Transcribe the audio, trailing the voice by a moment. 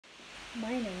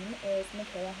My name is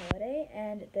Michaela Holiday,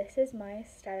 and this is my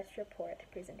status report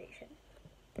presentation.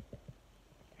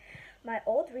 My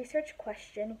old research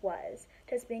question was,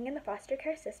 does being in the foster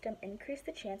care system increase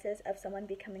the chances of someone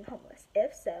becoming homeless?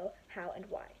 If so, how and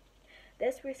why?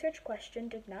 This research question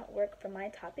did not work for my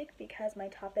topic because my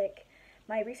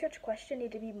research question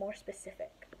needed to be more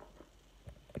specific.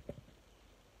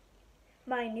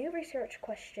 My new research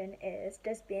question is,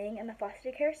 does being in the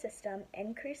foster care system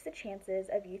increase the chances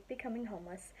of youth becoming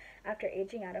homeless after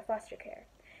aging out of foster care?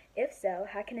 If so,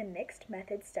 how can a mixed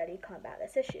method study combat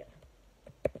this issue?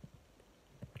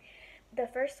 The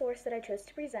first source that I chose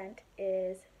to present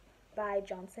is by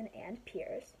Johnson and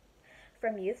Peers,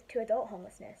 From Youth to Adult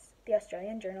Homelessness, the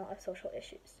Australian Journal of Social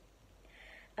Issues.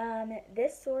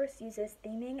 This source uses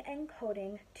theming and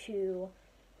coding to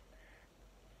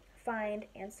find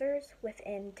answers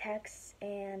within texts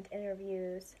and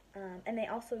interviews, and they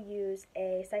also use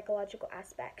a psychological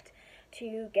aspect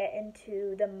to get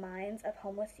into the minds of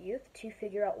homeless youth to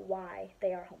figure out why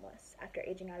they are homeless after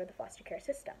aging out of the foster care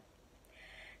system.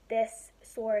 This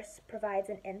source provides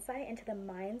an insight into the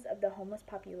minds of the homeless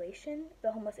population,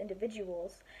 the homeless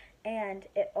individuals, and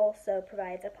it also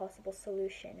provides a possible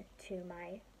solution to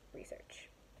my research.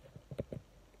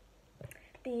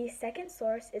 The second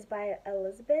source is by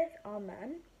Elizabeth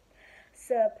Alman,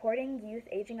 Supporting Youth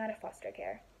Aging Out of Foster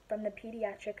Care, from the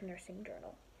Pediatric Nursing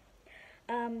Journal.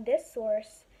 This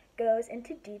source goes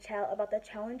into detail about the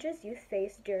challenges youth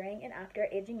face during and after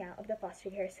aging out of the foster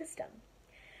care system.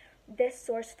 This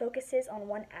source focuses on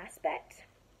one aspect,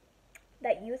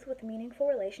 that youth with meaningful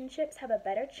relationships have a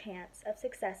better chance of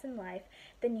success in life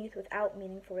than youth without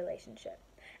meaningful relationship.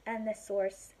 And this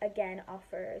source again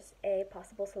offers a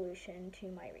possible solution to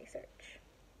my research.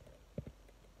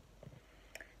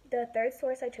 The third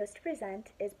source I chose to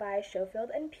present is by Schofield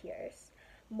and Pierce,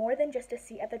 More Than Just a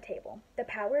Seat at the Table, The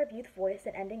Power of Youth Voice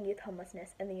in Ending Youth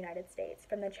Homelessness in the United States,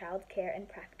 from the Child Care and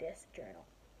Practice Journal.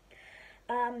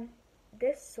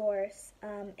 This source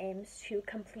aims to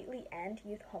completely end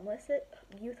youth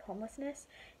homelessness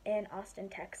in Austin,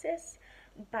 Texas,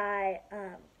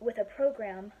 with a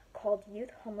program called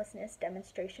Youth Homelessness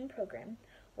Demonstration Program,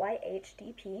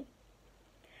 YHDP.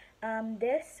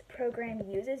 This program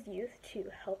uses youth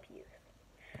to help youth.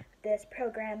 This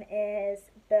program is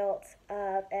built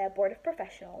of a board of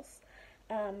professionals,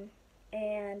 but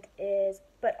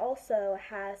also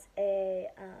has a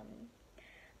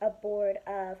board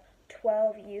of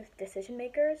 12 youth decision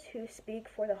makers who speak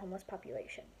for the homeless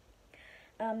population.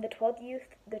 The 12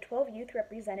 youth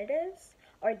representatives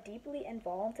are deeply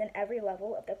involved in every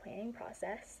level of the planning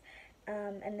process,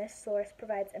 and this source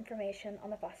provides information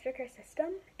on the foster care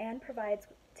system and provides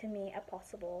to me a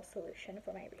possible solution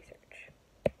for my research.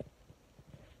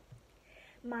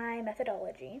 My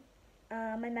methodology.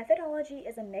 My methodology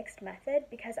is a mixed method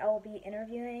because I will be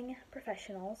interviewing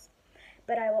professionals,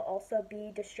 but I will also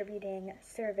be distributing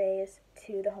surveys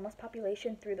to the homeless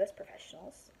population through those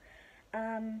professionals.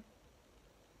 I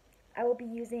will be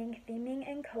using theming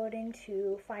and coding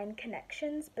to find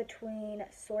connections between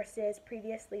sources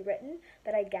previously written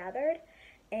that I gathered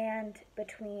and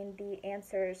between the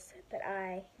answers that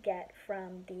I get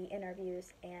from the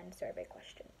interviews and survey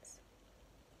questions.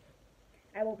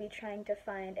 I will be trying to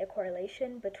find a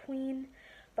correlation between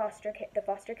the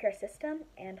foster care system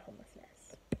and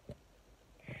homelessness.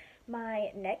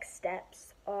 My next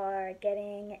steps are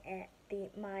getting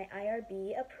my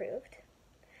IRB approved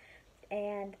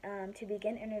and to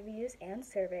begin interviews and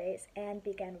surveys and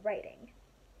begin writing.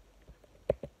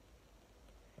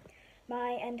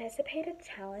 My anticipated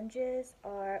challenges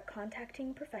are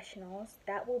contacting professionals.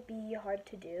 That will be hard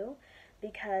to do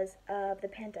because of the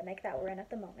pandemic that we're in at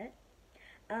the moment.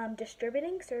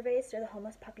 Distributing surveys to the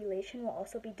homeless population will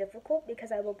also be difficult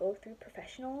because I will go through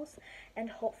professionals and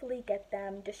hopefully get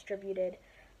them distributed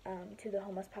to the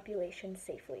homeless population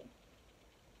safely.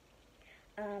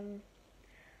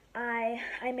 I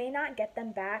may not get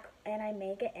them back, and I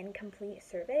may get incomplete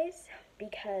surveys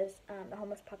because the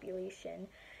homeless population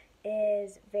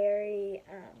is very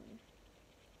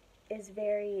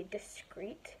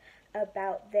discreet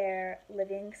about their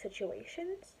living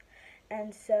situations.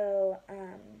 And so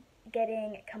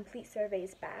getting complete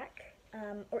surveys back,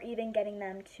 or even getting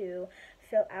them to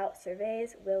fill out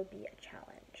surveys, will be a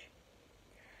challenge.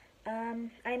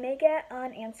 I may get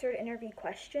unanswered interview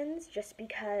questions just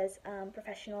because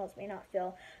professionals may not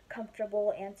feel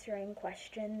comfortable answering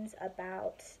questions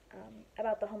about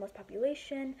the homeless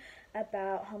population,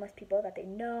 about homeless people that they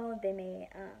know.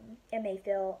 It may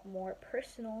feel more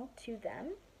personal to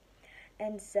them,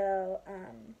 and so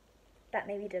that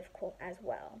may be difficult as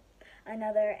well.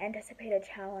 Another anticipated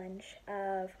challenge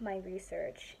of my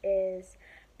research is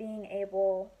being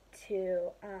able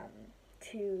to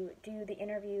do the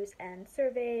interviews and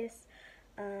surveys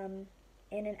in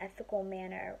an ethical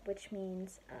manner, which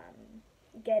means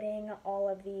getting all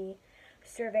of the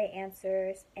survey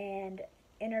answers and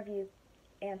interview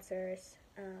answers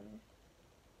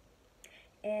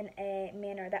in a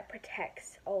manner that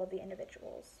protects all of the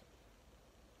individuals.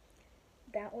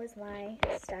 That was my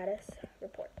status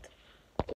report.